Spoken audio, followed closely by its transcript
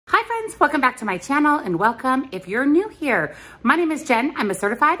friends, welcome back to my channel and welcome if you're new here. My name is Jen. I'm a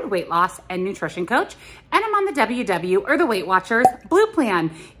certified weight loss and nutrition coach and I'm on the WW or the Weight Watchers Blue Plan.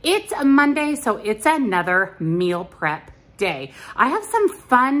 It's a Monday, so it's another meal prep day. I have some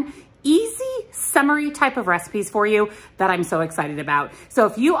fun, easy, summery type of recipes for you that I'm so excited about. So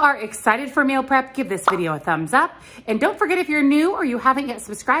if you are excited for meal prep, give this video a thumbs up. And don't forget, if you're new or you haven't yet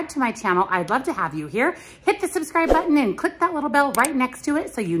subscribed to my channel, I'd love to have you here. Hit the subscribe button and click that little bell right next to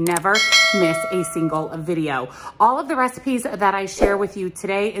it so you never miss a single video. All of the recipes that I share with you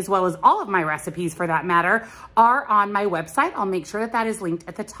today, as well as all of my recipes for that matter, are on my website. I'll make sure that that is linked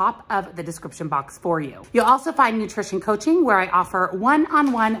at the top of the description box for you. You'll also find nutrition coaching where I offer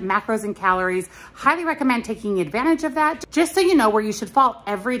one-on-one macros and calories. Highly recommend taking advantage of that, just so you know where you should fall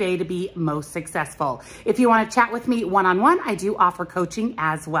every day to be most successful. If you want to chat with me one-on-one, I do offer coaching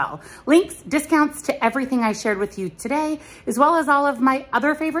as well. Links, discounts to everything I shared with you today, as well as all of my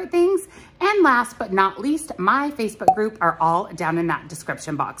other favorite things. And last but not least, my Facebook group are all down in that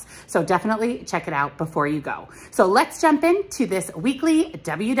description box. So definitely check it out before you go. So let's jump into this weekly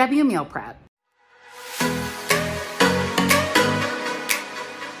WW meal prep.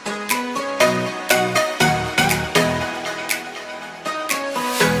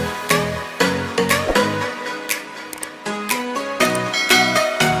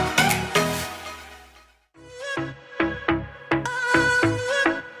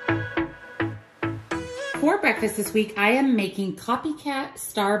 For breakfast this week, I am making Copycat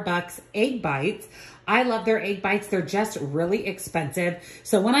Starbucks egg bites. I love their egg bites. They're just really expensive.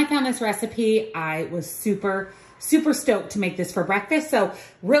 So when I found this recipe, I was super stoked to make this for breakfast. So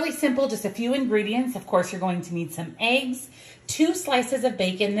really simple, just a few ingredients. Of course, you're going to need some eggs, 2 slices of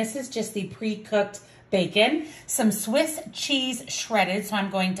bacon. This is just the pre-cooked bacon, some Swiss cheese shredded. So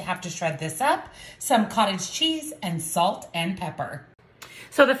I'm going to have to shred this up, some cottage cheese, and salt and pepper.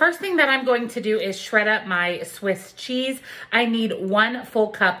 So the first thing that I'm going to do is shred up my Swiss cheese. I need 1 full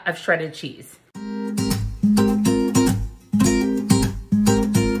cup of shredded cheese.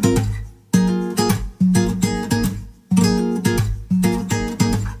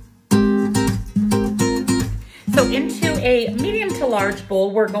 So into a medium to large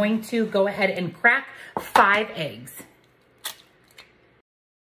bowl, we're going to go ahead and crack 5 eggs.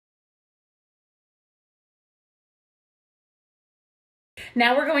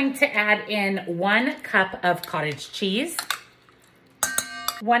 Now we're going to add in 1 cup of cottage cheese,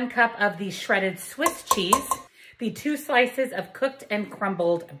 1 cup of the shredded Swiss cheese, the 2 slices of cooked and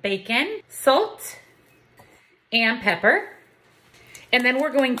crumbled bacon, salt, and pepper. And then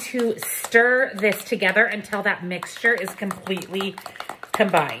we're going to stir this together until that mixture is completely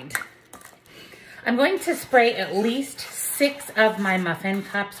combined. I'm going to spray at least 6 of my muffin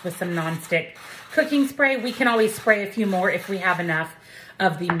cups with some nonstick cooking spray. We can always spray a few more if we have enough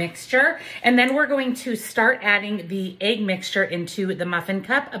of the mixture. And then we're going to start adding the egg mixture into the muffin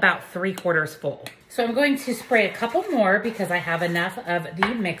cup about 3/4 full. So I'm going to spray a couple more because I have enough of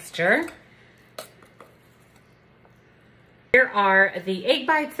the mixture. Here are the egg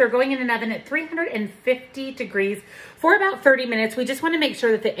bites. They're going in an oven at 350 degrees for about 30 minutes. We just want to make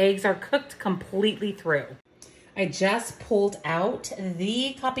sure that the eggs are cooked completely through. I just pulled out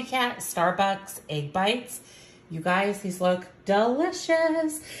the Copycat Starbucks egg bites. You guys, these look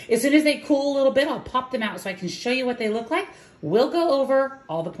delicious. As soon as they cool a little bit, I'll pop them out so I can show you what they look like. We'll go over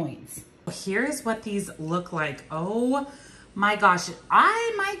all the points. Here's what these look like. Oh my gosh.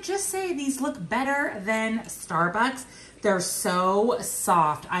 I might just say these look better than Starbucks. They're so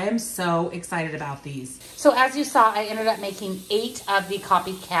soft. I am so excited about these. So as you saw, I ended up making 8 of the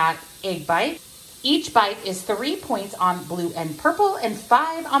Copycat egg bites. Each bite is 3 points on blue and purple and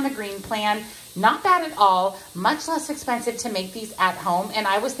 5 on the green plan. Not bad at all, much less expensive to make these at home. And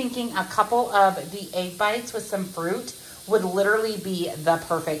I was thinking a couple of the egg bites with some fruit would literally be the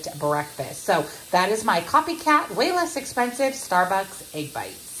perfect breakfast. So that is my Copycat, way less expensive Starbucks egg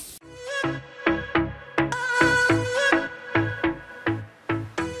bites.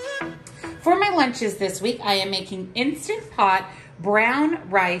 For my lunches this week, I am making Instant Pot brown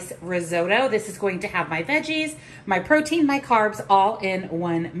rice risotto. This is going to have my veggies, my protein, my carbs, all in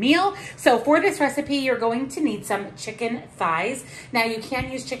one meal. So for this recipe, you're going to need some chicken thighs. Now you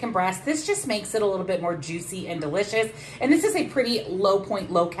can use chicken breast. This just makes it a little bit more juicy and delicious. And this is a pretty low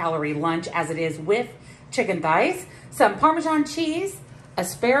point, low calorie lunch as it is with chicken thighs. Some Parmesan cheese,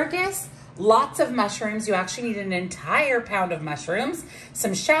 asparagus, lots of mushrooms. You actually need an entire pound of mushrooms,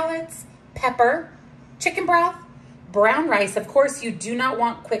 some shallots, pepper, chicken broth, brown rice. Of course, you do not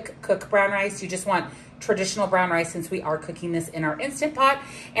want quick cook brown rice. You just want traditional brown rice since we are cooking this in our Instant Pot.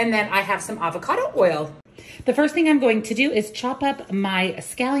 And then I have some avocado oil. The first thing I'm going to do is chop up my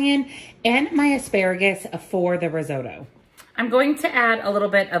scallion and my asparagus for the risotto. I'm going to add a little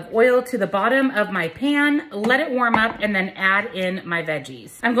bit of oil to the bottom of my pan, let it warm up, and then add in my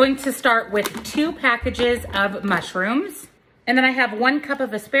veggies. I'm going to start with 2 packages of mushrooms. And then I have 1 cup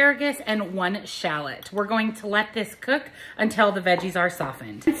of asparagus and 1 shallot. We're going to let this cook until the veggies are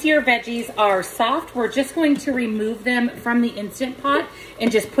softened. Once your veggies are soft, we're just going to remove them from the Instant Pot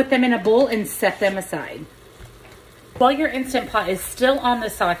and just put them in a bowl and set them aside. While your Instant Pot is still on the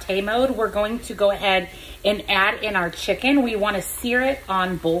saute mode, we're going to go ahead and add in our chicken. We want to sear it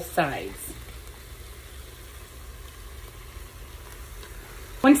on both sides.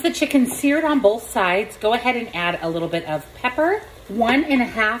 Once the chicken's seared on both sides, go ahead and add a little bit of pepper,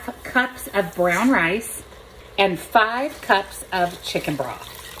 1.5 cups of brown rice, and 5 cups of chicken broth.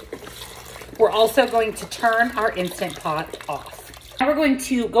 We're also going to turn our Instant Pot off. Now we're going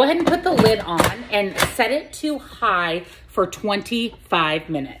to go ahead and put the lid on and set it to high for 25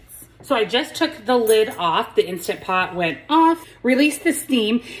 minutes. So I just took the lid off, the Instant Pot went off, released the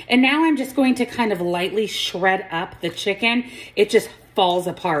steam, and now I'm just going to kind of lightly shred up the chicken. It just falls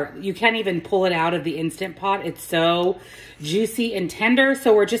apart. You can't even pull it out of the Instant Pot. It's so juicy and tender.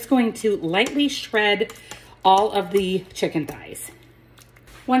 So we're just going to lightly shred all of the chicken thighs.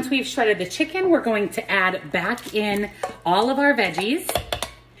 Once we've shredded the chicken, we're going to add back in all of our veggies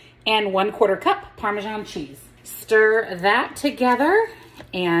and 1/4 cup Parmesan cheese. Stir that together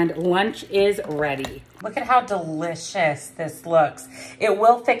and lunch is ready. Look at how delicious this looks. It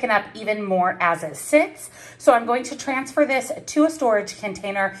will thicken up even more as it sits. So I'm going to transfer this to a storage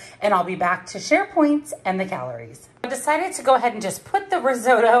container and I'll be back to share points and the calories. I decided to go ahead and just put the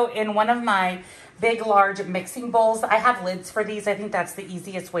risotto in one of my big, large mixing bowls. I have lids for these. I think that's the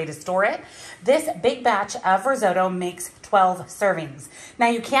easiest way to store it. This big batch of risotto makes 12 servings. Now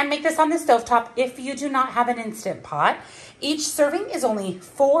you can make this on the stovetop if you do not have an Instant Pot. Each serving is only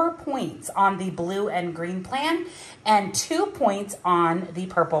 4 points on the blue and green plan and 2 points on the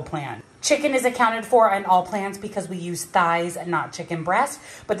purple plan. Chicken is accounted for on all plans because we use thighs and not chicken breast,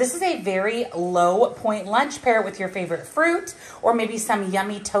 but this is a very low point lunch. Pair it with your favorite fruit or maybe some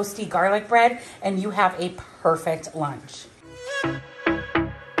yummy toasty garlic bread and you have a perfect lunch.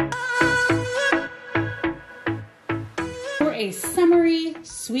 For a summery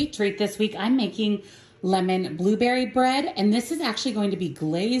sweet treat this week, I'm making lemon blueberry bread, and this is actually going to be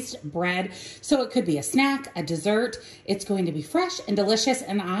glazed bread, so it could be a snack, a dessert. It's going to be fresh and delicious,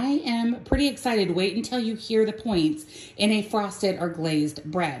 and I am pretty excited. Wait until you hear the points in a frosted or glazed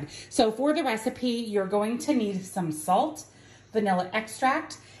bread. So for the recipe, you're going to need some salt, vanilla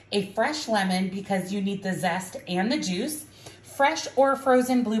extract, a fresh lemon because you need the zest and the juice, fresh or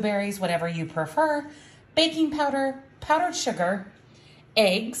frozen blueberries, whatever you prefer, baking powder, powdered sugar,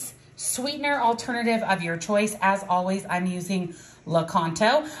 eggs, sweetener alternative of your choice. As always, I'm using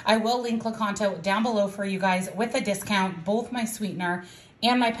LAKANTO. I will link LAKANTO down below for you guys with a discount. Both my sweetener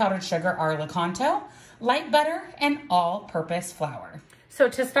and my powdered sugar are LAKANTO, light butter, and all-purpose flour. So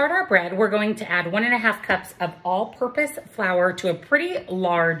to start our bread, we're going to add 1.5 cups of all-purpose flour to a pretty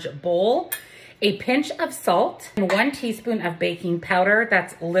large bowl, a pinch of salt, and 1 teaspoon of baking powder.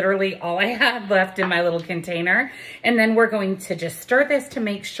 That's literally all I have left in my little container. And then we're going to just stir this to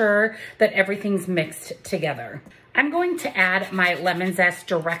make sure that everything's mixed together. I'm going to add my lemon zest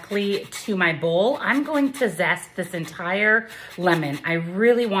directly to my bowl. I'm going to zest this entire lemon. I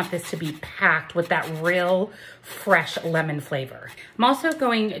really want this to be packed with that real fresh lemon flavor. I'm also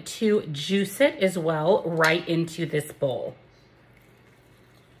going to juice it as well right into this bowl.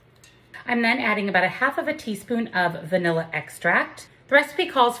 I'm then adding about 1/2 teaspoon of vanilla extract. The recipe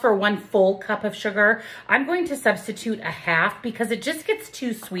calls for 1 full cup of sugar. I'm going to substitute 1/2 because it just gets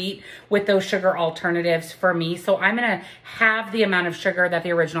too sweet with those sugar alternatives for me. So I'm gonna halve the amount of sugar that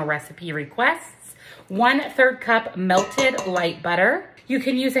the original recipe requests. 1/3 cup melted light butter. You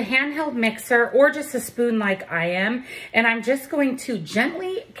can use a handheld mixer or just a spoon like I am. And I'm just going to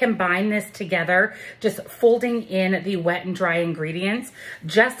gently combine this together, just folding in the wet and dry ingredients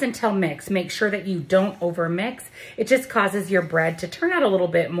just until mixed. Make sure that you don't over mix. It just causes your bread to turn out a little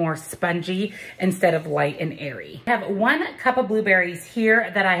bit more spongy instead of light and airy. I have 1 cup of blueberries here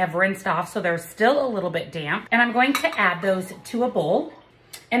that I have rinsed off, so they're still a little bit damp. And I'm going to add those to a bowl.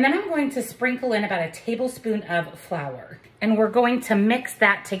 And then I'm going to sprinkle in about 1 tablespoon of flour. And we're going to mix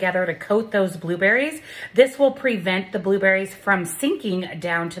that together to coat those blueberries. This will prevent the blueberries from sinking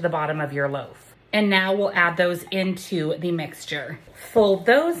down to the bottom of your loaf. And now we'll add those into the mixture. Fold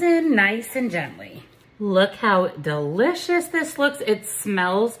those in nice and gently. Look how delicious this looks. It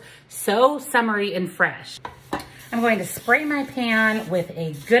smells so summery and fresh. I'm going to spray my pan with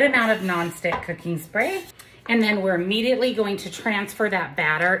a good amount of nonstick cooking spray. And then we're immediately going to transfer that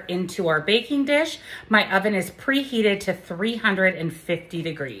batter into our baking dish. My oven is preheated to 350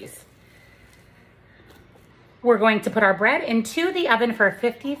 degrees. We're going to put our bread into the oven for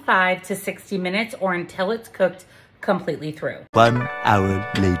 55 to 60 minutes or until it's cooked completely through. 1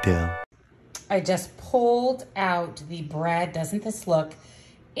 hour later. I just pulled out the bread. Doesn't this look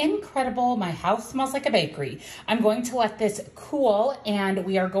incredible? My house smells like a bakery. I'm going to let this cool and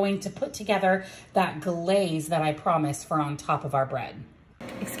we are going to put together that glaze that I promised for on top of our bread.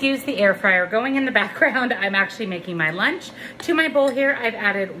 Excuse the air fryer going in the background. I'm actually making my lunch. To my bowl here, I've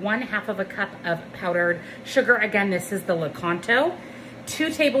added 1/2 of a cup of powdered sugar. Again, this is the LAKANTO.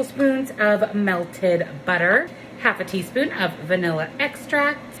 2 tablespoons of melted butter, 1/2 teaspoon of vanilla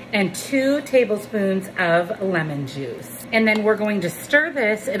extract, and 2 tablespoons of lemon juice. And then we're going to stir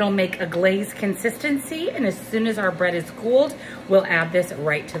this. It'll make a glaze consistency. And as soon as our bread is cooled, we'll add this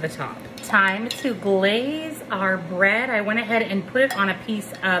right to the top. Time to glaze our bread. I went ahead and put it on a piece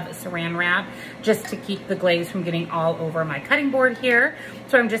of saran wrap just to keep the glaze from getting all over my cutting board here.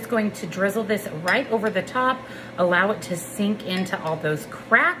 So I'm just going to drizzle this right over the top, allow it to sink into all those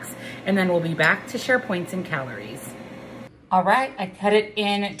cracks, and then we'll be back to share points and calories. All right, I cut it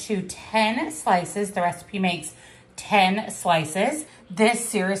into 10 slices. The recipe makes 10 slices. This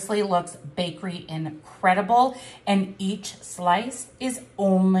seriously looks bakery incredible, and each slice is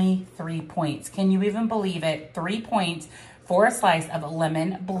only 3 points. Can you even believe it? 3 points for a slice of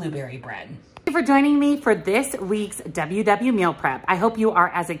lemon blueberry bread. Thank you for joining me for this week's WW Meal Prep. I hope you are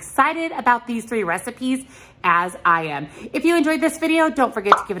as excited about these 3 recipes as I am. If you enjoyed this video, don't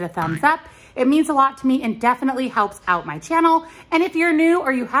forget to give it a thumbs up. It means a lot to me and definitely helps out my channel. And if you're new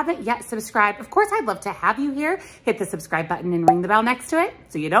or you haven't yet subscribed, of course, I'd love to have you here. Hit the subscribe button and ring the bell next to it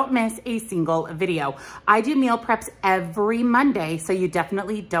so you don't miss a single video. I do meal preps every Monday, so you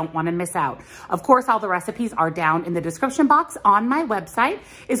definitely don't want to miss out. Of course, all the recipes are down in the description box on my website,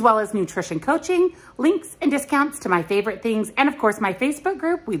 as well as nutrition coaching, links and discounts to my favorite things, and of course, my Facebook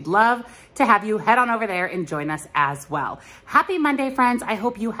group. We'd love to have you head on over there and join us as well. Happy Monday, friends. I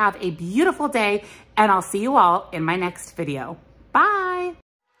hope you have a beautiful day, and I'll see you all in my next video. Bye.